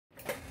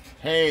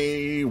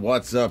Hey,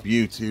 what's up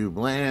YouTube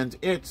land?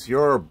 It's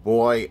your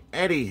boy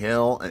Eddie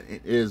Hill, and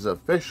it is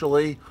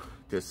officially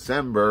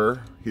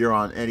December here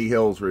on Eddie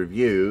Hill's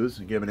Reviews,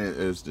 given it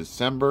is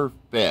December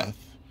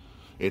 5th.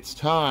 It's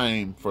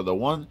time for the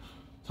one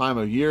time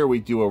of year we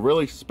do a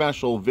really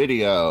special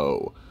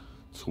video.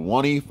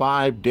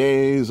 25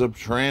 days of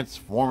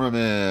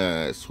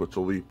Transformimus, which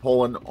will be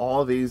pulling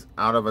all these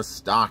out of a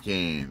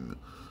stocking.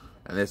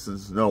 And this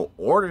is no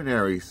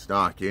ordinary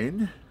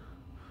stocking.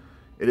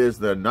 It is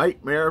the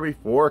Nightmare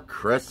Before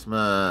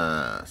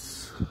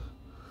Christmas.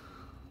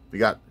 We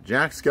got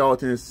Jack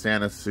Skeleton in his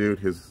Santa suit,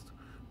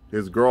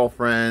 his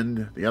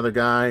girlfriend, the other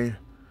guy,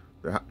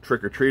 the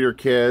trick-or-treater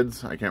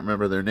kids. I can't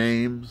remember their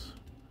names.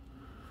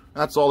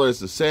 That's all there is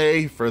to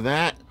say for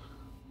that.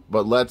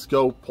 But let's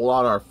go pull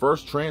out our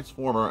first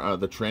Transformer out of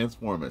the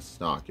Transformimus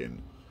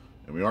stocking.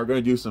 And we are going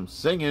to do some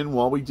singing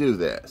while we do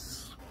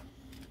this.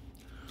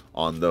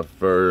 On the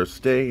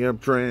first day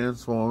of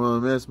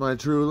Transformimus, my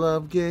true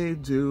love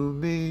gave to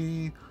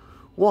me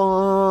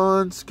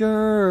one skirt.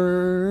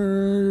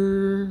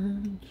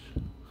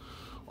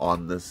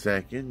 On the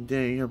second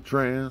day of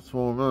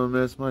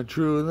Transformimus, my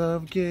true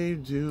love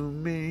gave to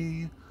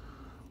me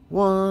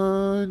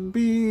one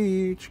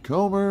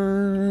beachcomber.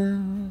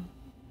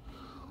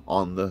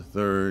 On the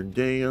third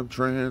day of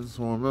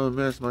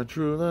Transformimus, my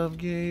true love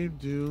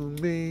gave to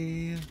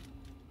me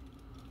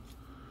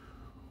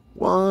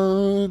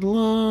one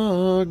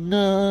lug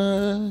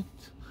nut.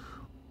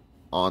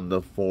 On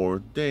the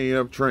fourth day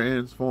of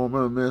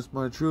Transformimus,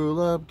 my true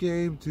love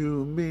gave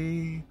to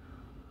me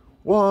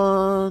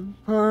one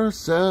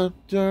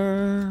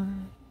perceptor.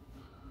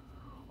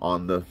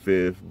 On the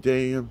fifth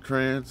day of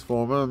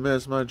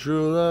Transformimus, my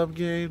true love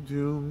gave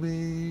to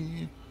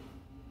me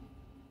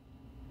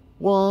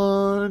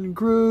one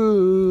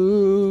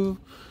groove.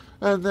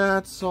 And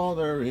that's all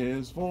there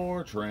is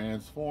for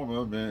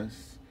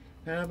Transformimus.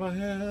 Have a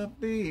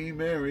happy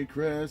Merry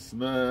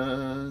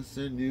Christmas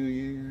and New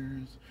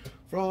Year's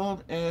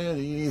from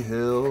Eddie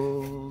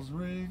Hill's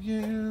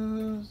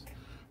Reviews.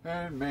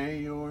 And may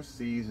your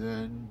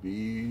season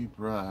be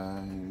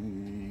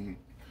bright.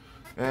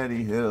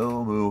 Eddie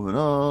Hill moving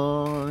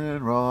on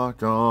and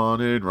rock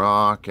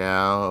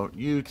out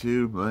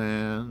YouTube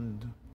land.